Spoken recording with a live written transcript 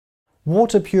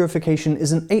Water purification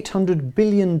is an $800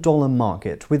 billion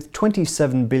market with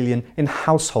 $27 billion in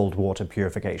household water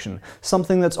purification,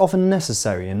 something that's often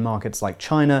necessary in markets like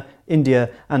China,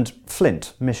 India, and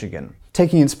Flint, Michigan.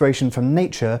 Taking inspiration from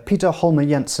nature, Peter Holmer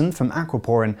Jensen from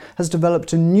Aquaporin has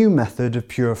developed a new method of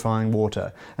purifying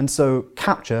water, and so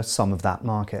capture some of that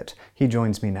market. He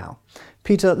joins me now.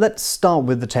 Peter, let's start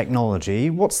with the technology.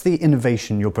 What's the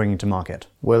innovation you're bringing to market?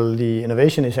 Well, the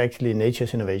innovation is actually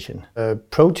nature's innovation. A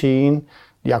protein,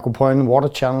 the Aquaporin water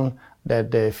channel, that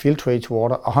filtrates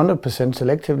water 100%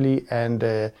 selectively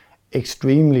and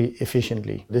extremely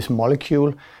efficiently. This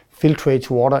molecule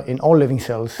filtrates water in all living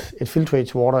cells. It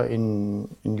filtrates water in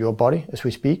your body as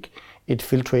we speak. It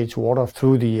filtrates water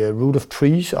through the root of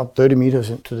trees up 30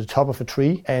 meters to the top of a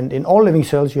tree. And in all living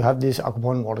cells you have this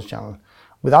Aquaporin water channel.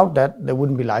 Without that, there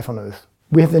wouldn't be life on Earth.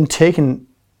 We have then taken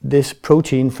this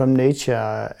protein from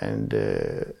nature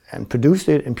and produced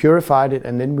it and purified it,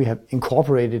 and then we have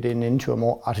incorporated it into a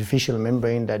more artificial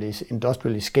membrane that is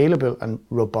industrially scalable and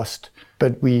robust.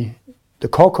 But the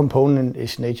core component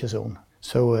is nature's own.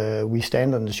 So we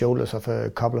stand on the shoulders of a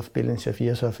couple of billions of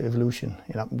years of evolution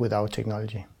with our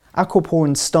technology.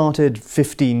 Aquaporin started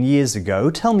 15 years ago.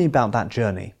 Tell me about that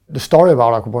journey. The story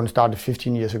about Aquaporin started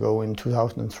 15 years ago in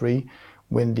 2003.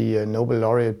 When the Nobel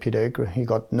laureate Peter Egger, he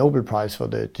got the Nobel Prize for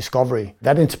the discovery.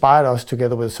 That inspired us,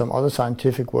 together with some other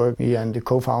scientific work me and the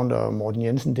co-founder Morten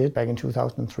Jensen did back in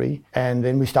 2003. And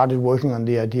then we started working on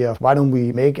the idea of why don't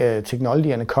we make a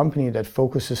technology and a company that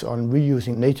focuses on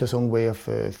reusing nature's own way of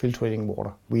filtrating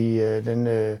water. We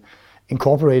then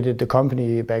incorporated the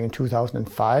company back in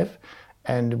 2005,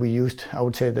 and we used, I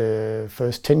would say, the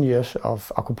first 10 years of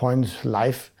Aquaporin's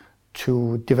life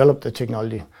to develop the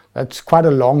technology. That's quite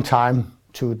a long time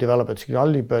to develop a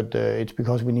technology, but it's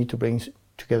because we need to bring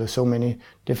together so many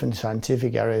different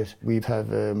scientific areas. We have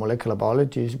molecular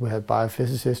biologists, we have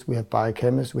biophysicists, we have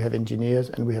biochemists, we have engineers,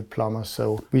 and we have plumbers.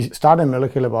 So we start in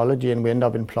molecular biology and we end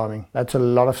up in plumbing. That's a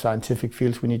lot of scientific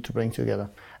fields we need to bring together.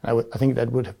 I think that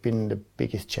would have been the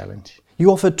biggest challenge.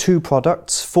 You offer two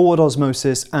products, forward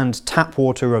osmosis and tap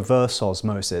water reverse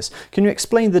osmosis. Can you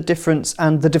explain the difference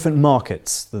and the different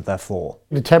markets that they're for?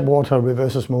 The tap water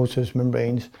reverse osmosis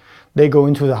membranes, they go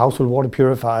into the household water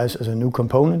purifiers as a new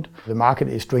component. The market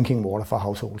is drinking water for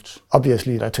households.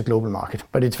 Obviously, that's a global market,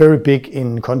 but it's very big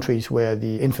in countries where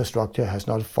the infrastructure has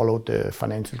not followed the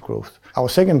financial growth. Our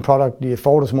second product, the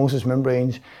forward osmosis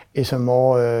membranes, is a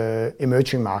more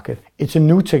emerging market. It's a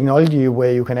new technology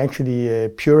where you can actually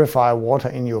purify water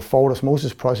in your forward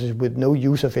osmosis process with no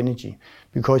use of energy,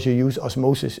 because you use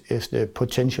osmosis as the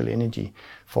potential energy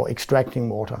for extracting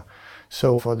water.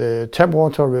 So for the tap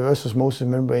water reverse osmosis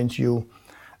membranes, you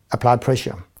apply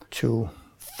pressure to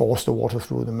force the water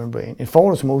through the membrane. In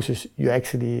forward osmosis, you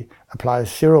actually apply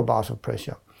 0 bars of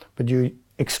pressure, but you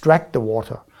extract the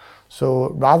water. So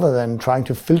rather than trying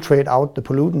to filtrate out the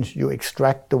pollutants, you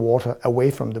extract the water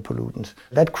away from the pollutants.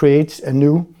 That creates a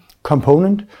new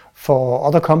component for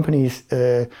other companies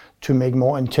to make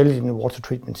more intelligent water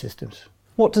treatment systems.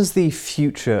 What does the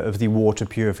future of the water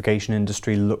purification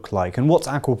industry look like, and what's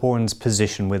Aquaporin's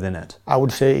position within it? I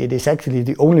would say it is actually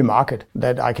the only market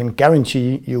that I can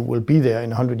guarantee you will be there in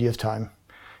 100 years' time.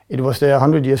 It was there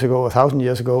 100 years ago, 1,000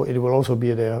 years ago, it will also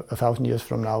be there 1,000 years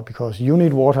from now, because you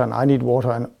need water and I need water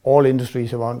and all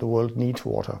industries around the world need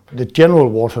water. The general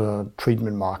water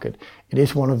treatment market, it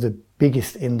is one of the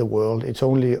biggest in the world. It's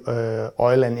only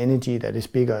oil and energy that is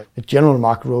bigger. The general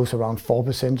market grows around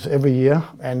 4% every year.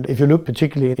 And if you look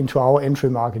particularly into our entry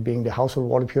market, being the household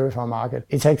water purifier market,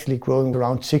 it's actually growing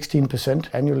around 16%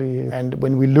 annually. And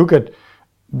when we look at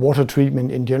water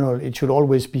treatment in general, it should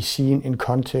always be seen in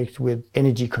context with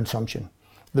energy consumption.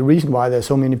 The reason why there's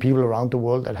so many people around the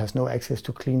world that has no access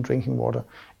to clean drinking water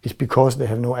is because they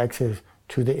have no access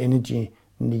to the energy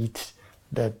needs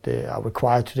that are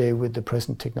required today with the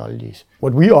present technologies.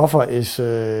 What we offer is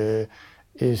a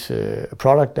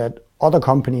product that other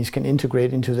companies can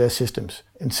integrate into their systems.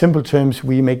 In simple terms,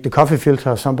 we make the coffee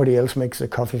filter, somebody else makes the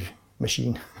coffee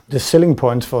machine. The selling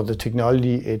points for the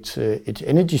technology, it's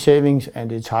energy savings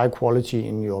and it's high quality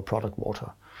in your product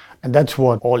water. And that's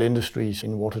what all industries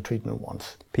in water treatment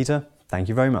wants. Peter, thank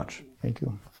you very much. Thank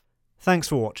you. Thanks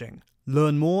for watching.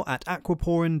 Learn more at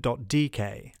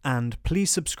aquaporin.dk and please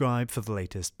subscribe for the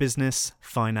latest business,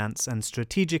 finance and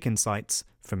strategic insights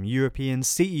from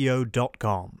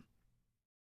EuropeanCEO.com.